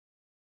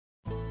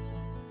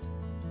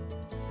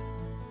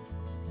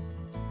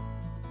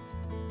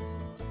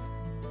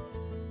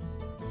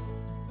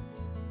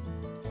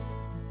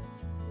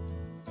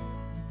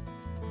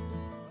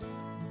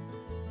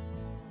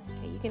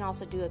can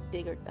also do a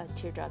bigger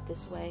teardrop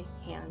this way,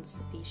 hands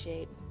V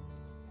shape,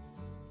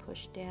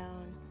 push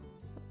down.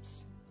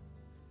 Oops.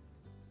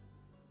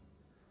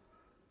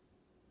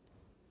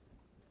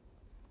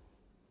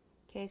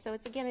 Okay, so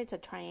it's a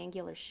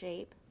triangular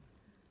shape.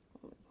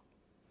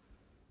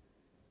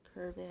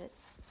 Curve it.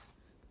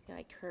 Okay,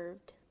 I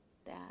curved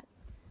that.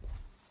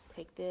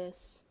 Take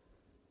this.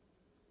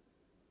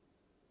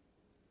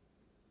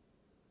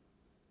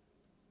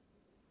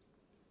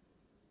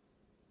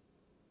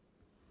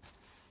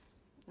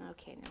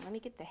 Okay, now let me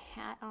get the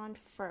hat on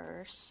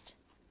first,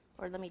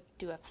 or let me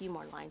do a few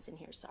more lines in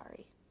here,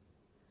 sorry.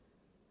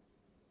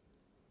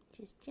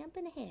 Just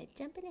jumping ahead,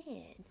 jumping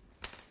ahead.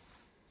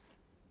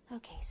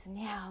 Okay, so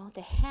now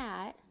the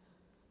hat,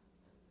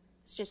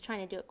 it's just trying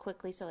to do it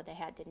quickly so the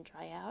hat didn't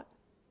dry out.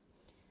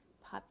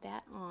 Pop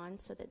that on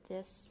so that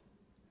this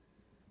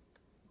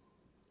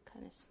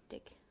kind of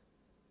stick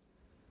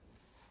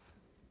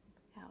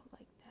out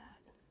like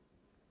that.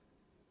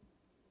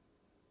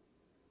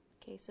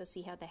 Okay, so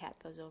see how the hat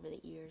goes over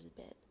the ears a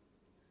bit.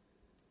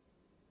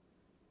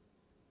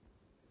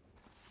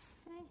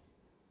 Okay.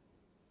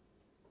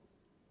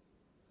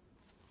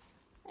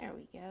 There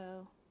we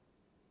go.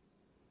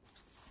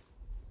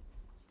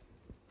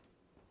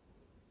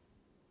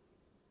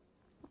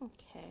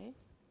 Okay.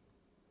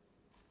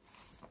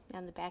 Now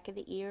on the back of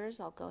the ears,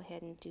 I'll go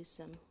ahead and do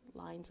some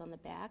lines on the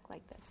back,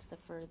 like that's the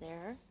fur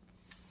there.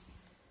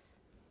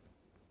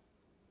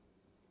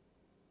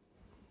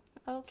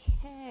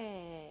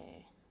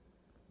 Okay.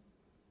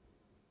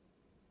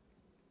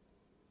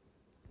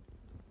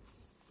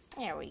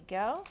 There we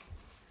go.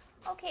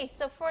 Okay,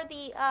 so for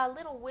the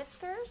little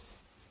whiskers,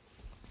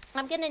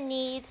 I'm going to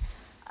need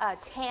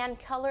tan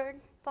colored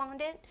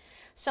fondant.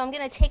 So I'm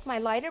going to take my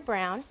lighter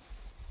brown.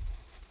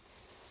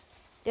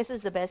 This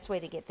is the best way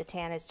to get the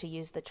tan, is to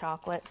use the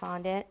chocolate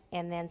fondant,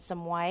 and then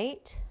some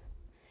white.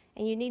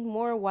 And you need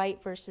more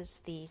white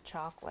versus the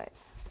chocolate.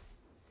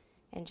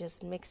 And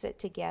just mix it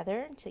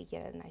together until you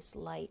get a nice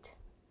light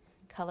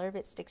color. If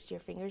it sticks to your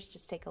fingers,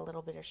 just take a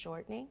little bit of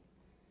shortening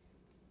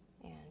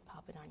and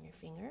pop it on your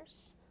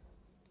fingers.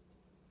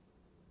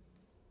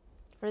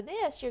 For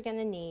this, you're going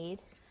to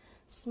need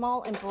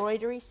small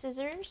embroidery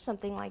scissors,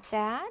 something like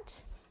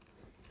that.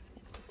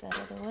 Get this out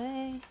of the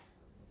way.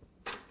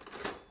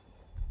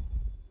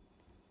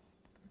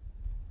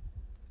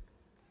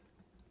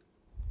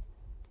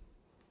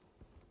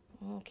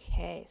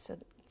 Okay, so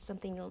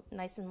something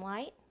nice and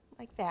light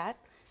like that.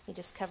 You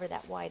just cover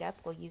that white up.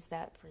 We'll use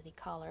that for the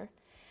collar.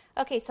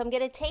 Okay, so I'm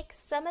going to take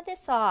some of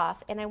this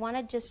off, and I want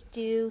to just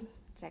do,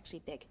 it's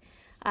actually big,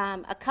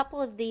 a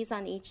couple of these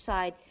on each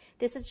side.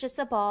 This is just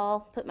a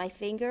ball. Put my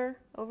finger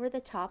over the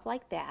top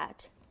like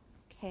that.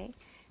 Okay,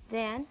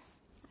 then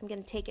I'm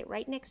going to take it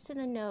right next to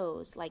the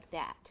nose like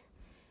that.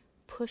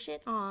 Push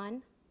it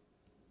on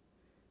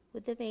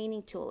with the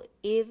veining tool.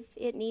 If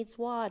it needs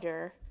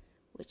water,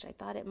 which I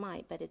thought it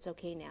might, but it's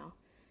okay now,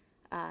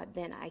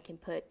 then I can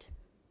put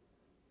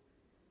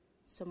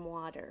some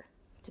water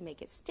to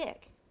make it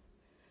stick.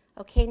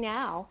 Okay,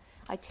 now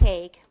I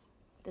take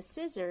the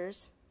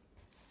scissors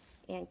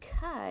and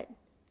cut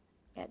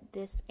at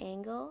this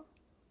angle.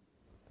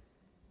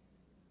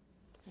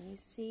 Can you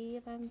see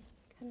if I'm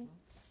cutting?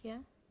 Yeah?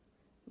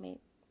 My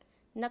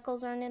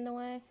knuckles aren't in the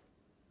way.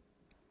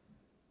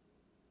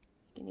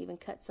 You can even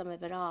cut some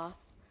of it off,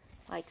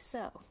 like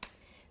so.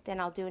 Then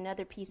I'll do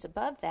another piece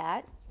above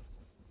that.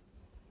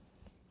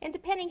 And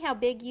depending how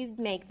big you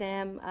make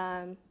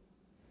them,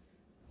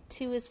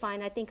 2 is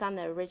fine. I think on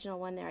the original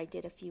one there I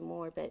did a few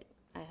more, but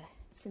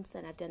since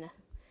then I've done a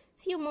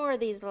few more of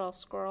these little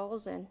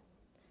squirrels, and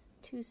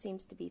 2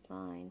 seems to be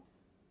fine.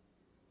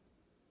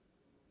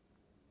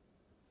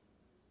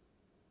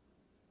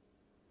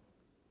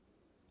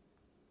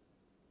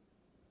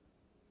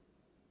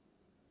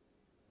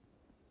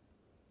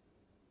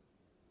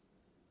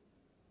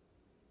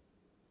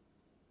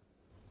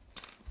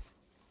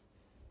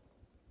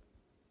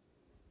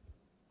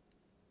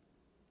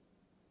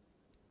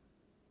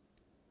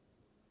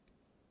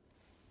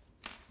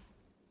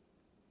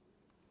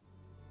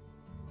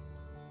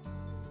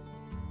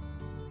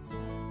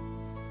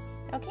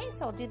 Okay,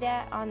 so I'll do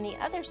that on the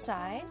other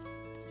side,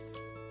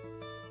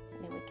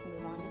 and then we can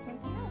move on to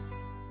something else.